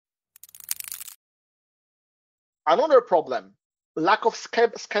Another problem, lack of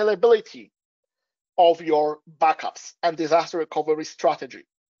scalability of your backups and disaster recovery strategy.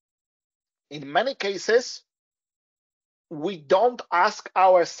 In many cases, we don't ask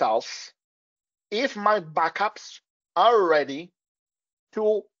ourselves if my backups are ready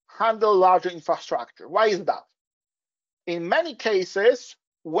to handle larger infrastructure. Why is that? In many cases,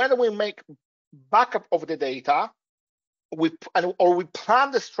 when we make backup of the data, or we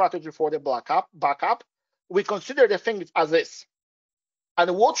plan the strategy for the backup, we consider the thing as is.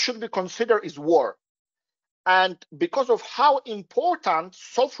 And what should we consider is war. And because of how important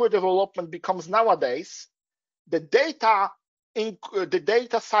software development becomes nowadays, the data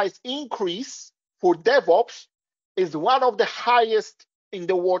size increase for DevOps is one of the highest in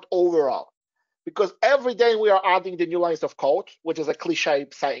the world overall. Because every day we are adding the new lines of code, which is a cliche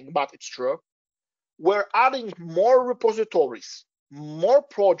saying, but it's true. We're adding more repositories, more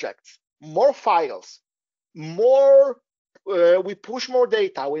projects, more files, we push more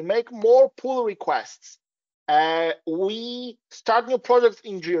data, we make more pull requests, we start new projects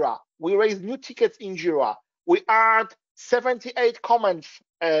in Jira, we raise new tickets in Jira, we add 78 comments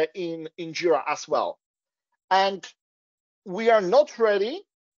in Jira as well. And we are not ready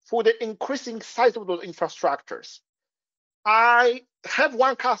for the increasing size of those infrastructures. I have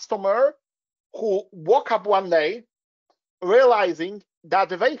one customer who woke up one day realizing that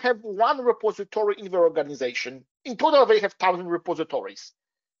they have one repository in their organization. In total, they have 1,000 repositories,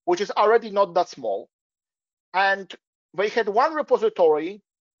 which is already not that small. And they had one repository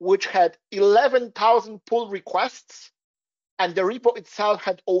which had 11,000 pull requests, and the repo itself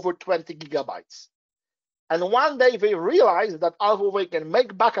had over 20 gigabytes. And one day they realized that although they can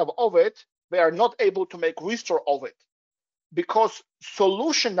make backup of it, they are not able to make restore of it, because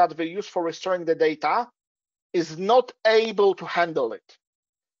solution that they use for restoring the data is not able to handle it.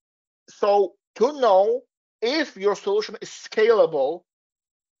 So to know if your solution is scalable,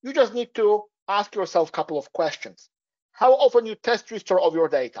 you just need to ask yourself a couple of questions. How often you test restore of your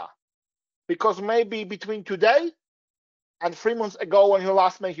data? Because maybe between today and 3 months ago when you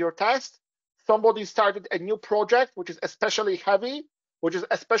last made your test, somebody started a new project, which is especially heavy, which is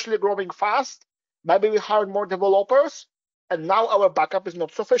especially growing fast. Maybe we hired more developers, and now our backup is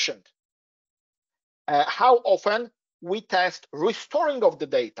not sufficient. How often we test restoring of the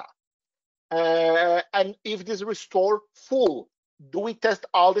data? And if this restore full, do we test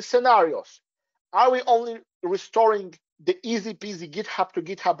all the scenarios? Are we only restoring the easy peasy GitHub to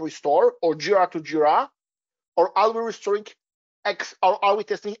GitHub restore or Jira to Jira? Or are we restoring or are we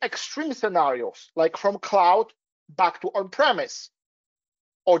testing extreme scenarios, like from cloud back to on-premise,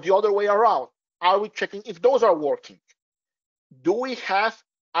 or the other way around? Are we checking if those are working? Do we have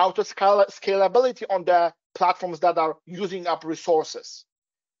auto scalability on the platforms that are using up resources?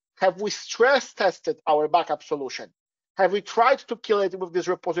 Have we stress tested our backup solution? Have we tried to kill it with this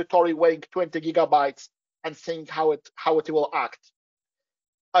repository weighing 20 gigabytes and seeing how it will act?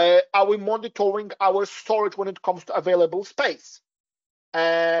 Are we monitoring our storage when it comes to available space?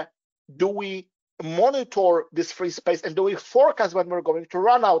 Do we monitor this free space, and do we forecast when we're going to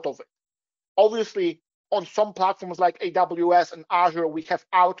run out of it? Obviously, on some platforms like AWS and Azure, we have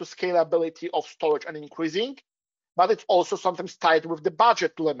auto scalability of storage and increasing, but it's also sometimes tied with the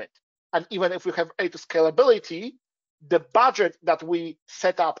budget limit. And even if we have auto scalability, the budget that we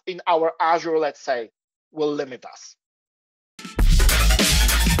set up in our Azure, let's say, will limit us.